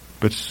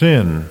 but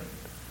sin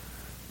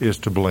is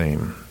to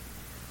blame.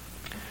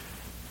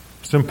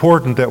 It's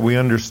important that we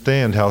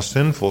understand how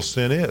sinful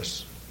sin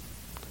is.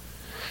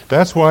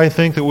 That's why I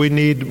think that we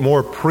need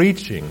more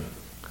preaching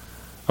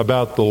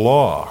about the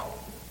law,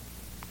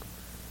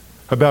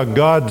 about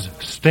God's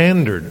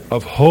standard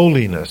of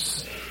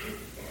holiness,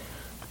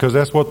 because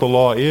that's what the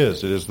law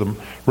is. It is the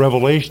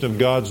revelation of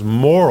God's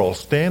moral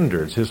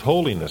standards, His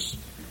holiness.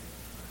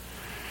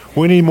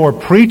 We need more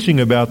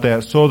preaching about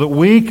that so that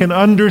we can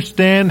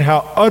understand how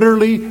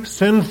utterly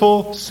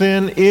sinful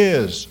sin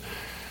is.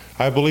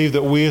 I believe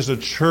that we as a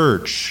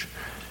church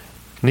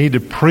need to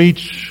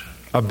preach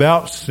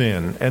about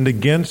sin and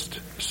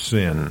against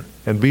sin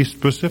and be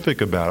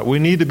specific about it. We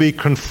need to be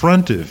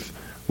confrontive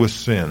with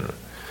sin,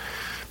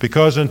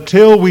 because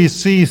until we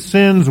see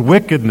sin's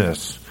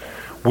wickedness,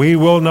 we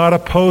will not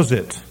oppose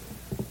it.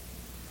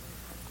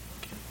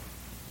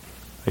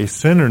 A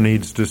sinner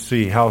needs to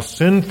see how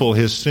sinful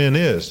his sin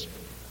is.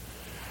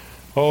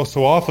 Oh,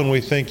 so often we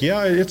think,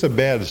 yeah, it's a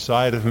bad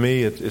side of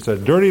me. It's a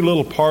dirty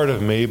little part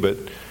of me, but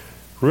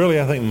really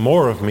I think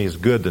more of me is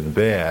good than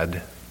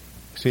bad.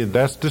 See,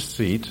 that's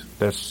deceit.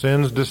 That's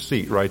sin's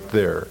deceit right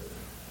there.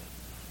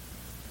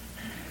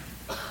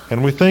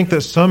 And we think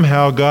that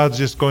somehow God's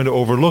just going to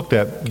overlook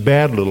that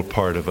bad little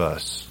part of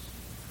us.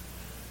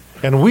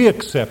 And we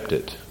accept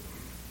it.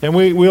 And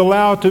we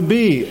allow it to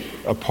be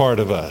a part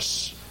of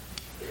us,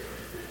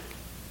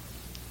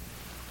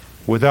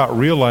 without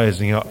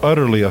realizing how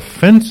utterly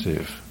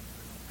offensive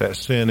that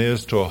sin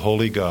is to a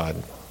holy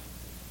God.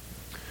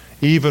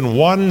 Even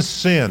one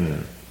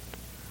sin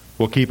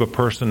will keep a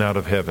person out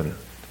of heaven.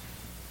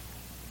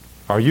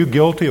 Are you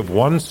guilty of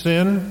one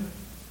sin?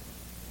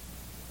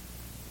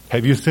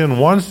 Have you sinned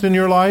once in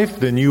your life?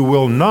 Then you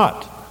will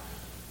not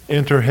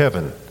enter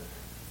heaven,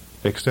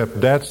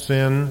 except that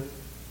sin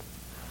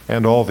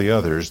and all the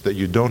others that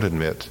you don't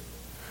admit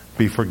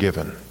be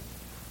forgiven.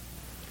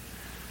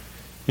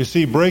 You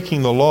see,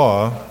 breaking the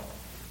law,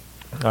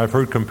 I've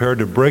heard compared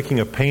to breaking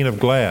a pane of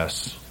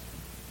glass.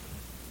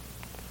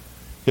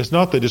 It's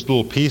not that just a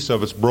little piece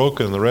of it's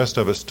broken and the rest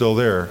of it's still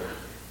there.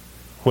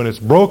 When it's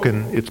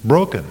broken, it's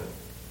broken.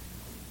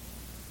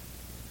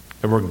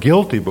 And we're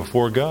guilty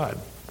before God.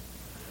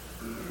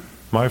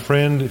 My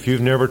friend, if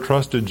you've never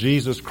trusted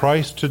Jesus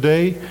Christ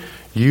today,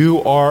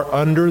 you are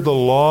under the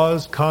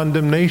law's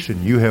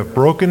condemnation. You have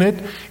broken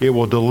it. It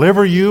will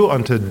deliver you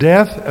unto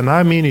death, and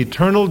I mean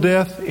eternal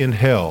death in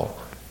hell,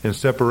 in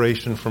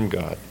separation from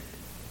God.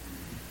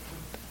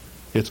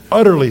 It's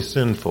utterly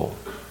sinful.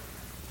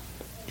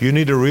 You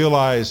need to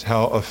realize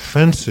how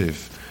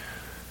offensive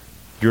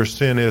your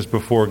sin is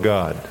before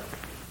God.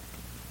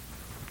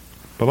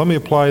 But let me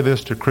apply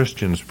this to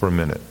Christians for a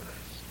minute.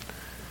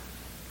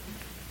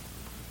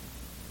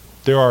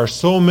 There are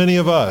so many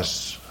of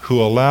us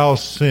who allow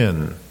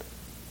sin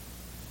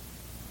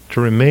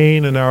to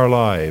remain in our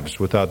lives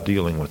without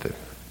dealing with it.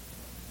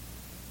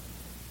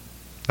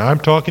 Now, I'm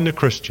talking to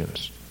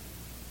Christians.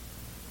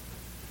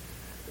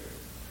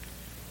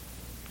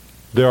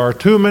 There are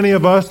too many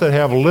of us that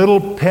have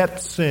little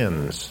pet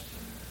sins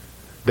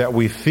that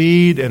we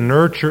feed and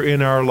nurture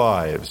in our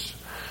lives.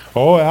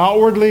 Oh,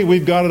 outwardly,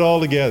 we've got it all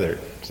together.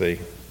 See,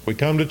 we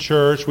come to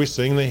church, we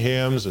sing the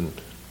hymns, and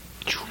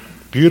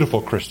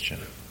beautiful Christian.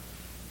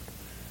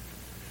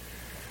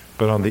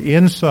 But on the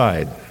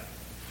inside,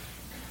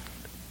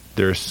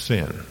 there's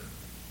sin.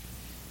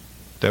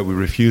 that we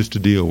refuse to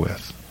deal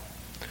with.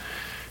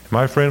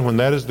 My friend, when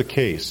that is the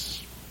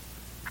case,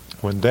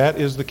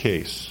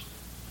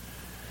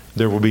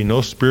 there will be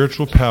no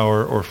spiritual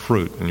power or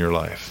fruit in your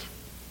life.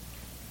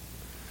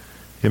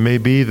 It may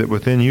be that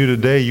within you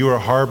today you are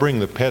harboring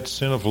the pet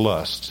sin of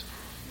lust.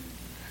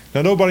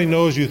 Now, nobody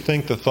knows you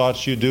think the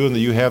thoughts you do and that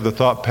you have the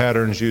thought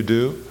patterns you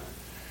do,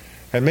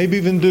 and maybe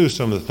even do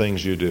some of the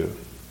things you do.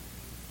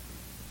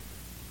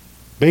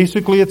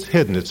 Basically, it's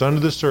hidden. It's under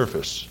the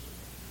surface.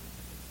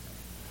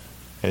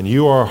 And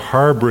you are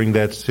harboring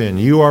that sin.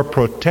 You are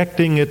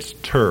protecting its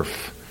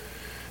turf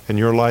in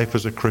your life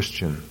as a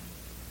Christian.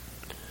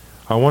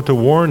 I want to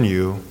warn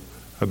you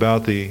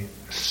about the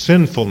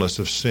sinfulness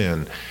of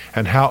sin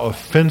and how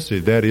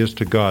offensive that is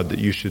to God that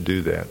you should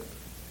do that.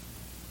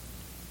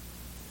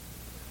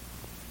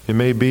 It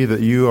may be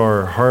that you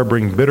are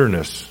harboring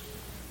bitterness.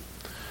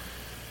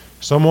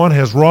 Someone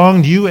has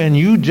wronged you and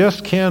you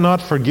just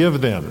cannot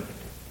forgive them.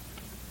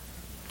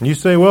 And you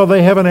say, well,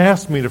 they haven't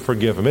asked me to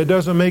forgive them. It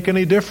doesn't make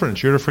any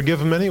difference. You're to forgive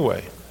them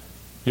anyway.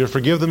 You're to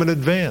forgive them in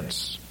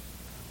advance.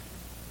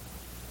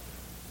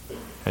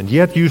 And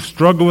yet you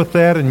struggle with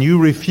that and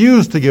you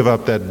refuse to give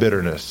up that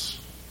bitterness.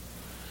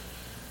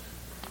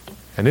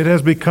 And it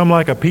has become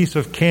like a piece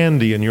of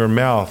candy in your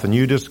mouth, and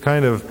you just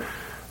kind of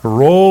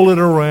roll it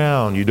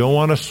around. You don't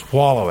want to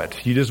swallow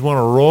it. You just want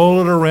to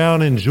roll it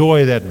around,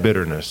 enjoy that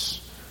bitterness.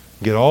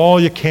 Get all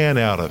you can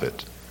out of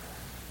it.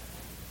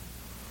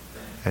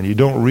 And you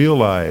don't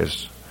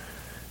realize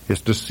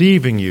it's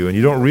deceiving you, and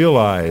you don't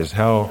realize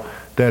how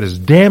that is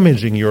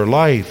damaging your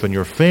life and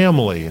your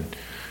family and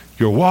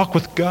your walk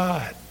with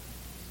God.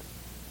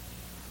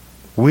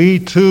 We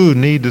too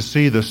need to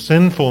see the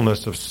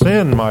sinfulness of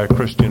sin, my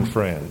Christian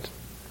friend.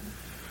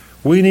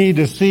 We need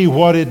to see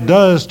what it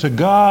does to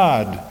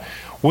God.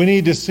 We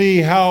need to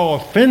see how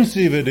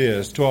offensive it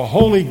is to a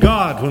holy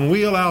God when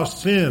we allow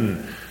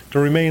sin to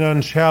remain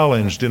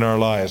unchallenged in our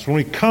lives, when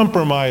we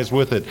compromise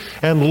with it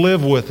and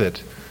live with it,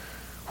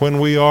 when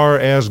we are,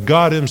 as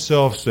God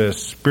Himself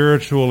says,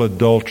 spiritual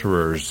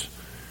adulterers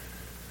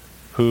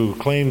who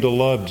claim to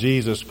love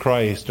Jesus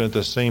Christ and at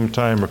the same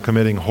time are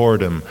committing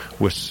whoredom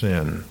with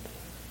sin.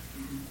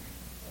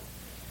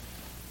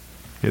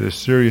 It is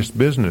serious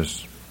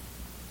business.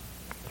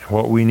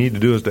 What we need to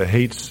do is to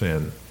hate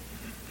sin.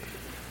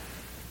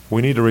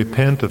 We need to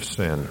repent of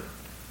sin.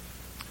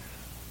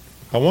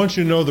 I want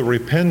you to know that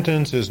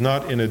repentance is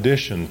not in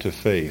addition to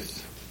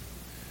faith.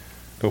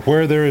 But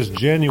where there is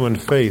genuine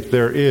faith,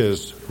 there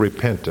is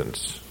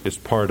repentance. It's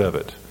part of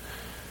it.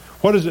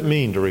 What does it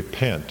mean to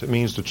repent? It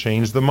means to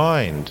change the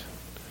mind.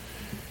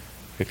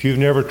 If you've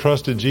never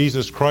trusted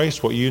Jesus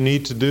Christ, what you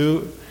need to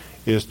do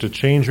is to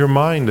change your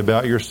mind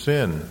about your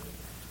sin,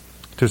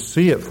 to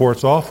see it for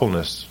its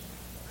awfulness.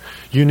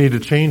 You need to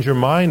change your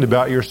mind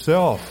about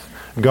yourself.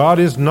 God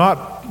is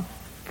not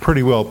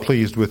pretty well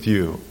pleased with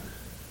you.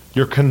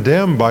 You're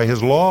condemned by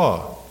His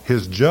law,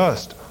 His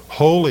just,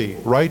 holy,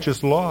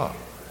 righteous law.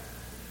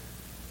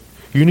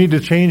 You need to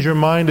change your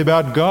mind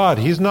about God.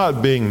 He's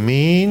not being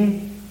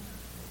mean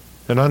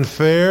and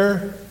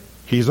unfair.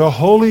 He's a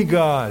holy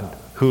God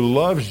who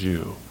loves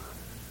you.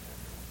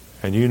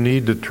 And you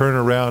need to turn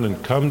around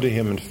and come to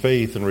Him in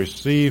faith and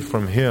receive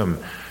from Him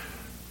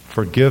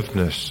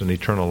forgiveness and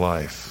eternal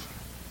life.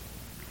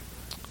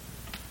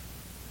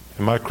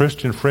 And my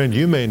Christian friend,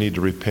 you may need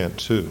to repent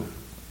too.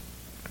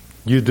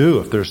 You do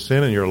if there's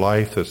sin in your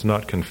life that's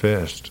not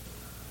confessed.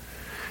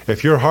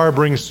 If you're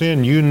harboring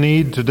sin, you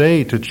need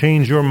today to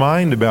change your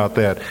mind about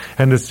that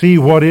and to see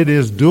what it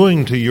is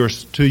doing to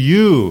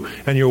you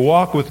and your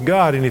walk with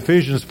God. In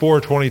Ephesians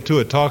 4:22,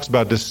 it talks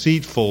about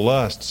deceitful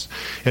lusts.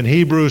 In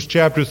Hebrews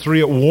chapter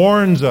 3, it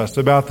warns us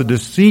about the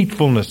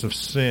deceitfulness of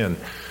sin.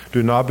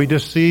 Do not be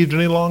deceived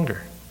any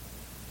longer.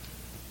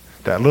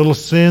 That little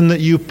sin that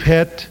you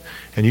pet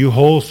and you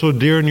hold so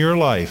dear in your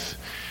life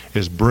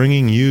is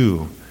bringing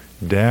you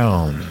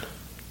down,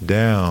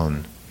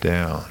 down,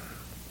 down.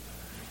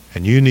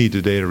 And you need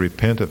today to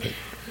repent of it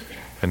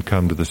and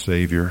come to the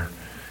Savior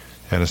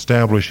and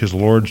establish His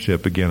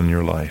Lordship again in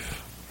your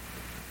life.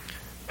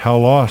 How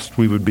lost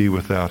we would be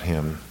without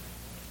Him.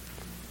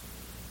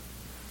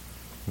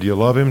 Do you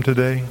love Him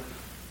today?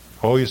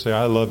 Oh, you say,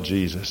 I love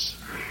Jesus.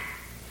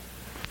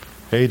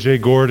 A.J.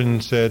 Gordon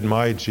said,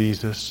 my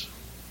Jesus,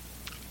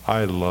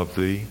 I love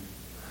Thee.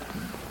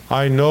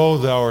 I know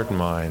Thou art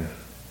mine.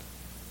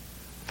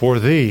 For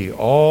Thee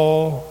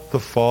all the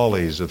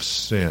follies of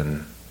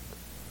sin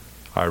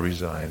I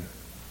resign.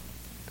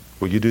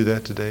 Will you do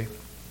that today?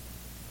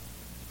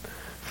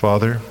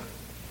 Father,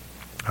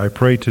 I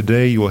pray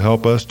today You will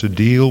help us to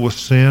deal with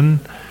sin.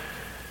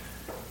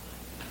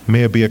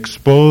 May it be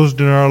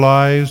exposed in our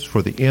lives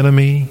for the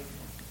enemy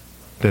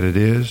that it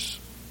is.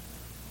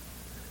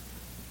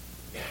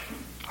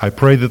 I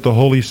pray that the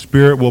Holy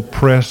Spirit will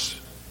press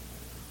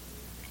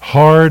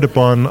hard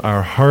upon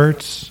our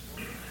hearts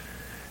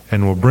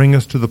and will bring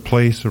us to the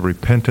place of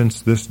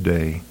repentance this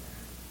day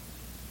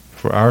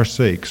for our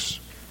sakes.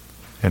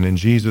 And in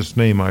Jesus'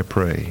 name I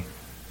pray.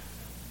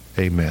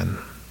 Amen.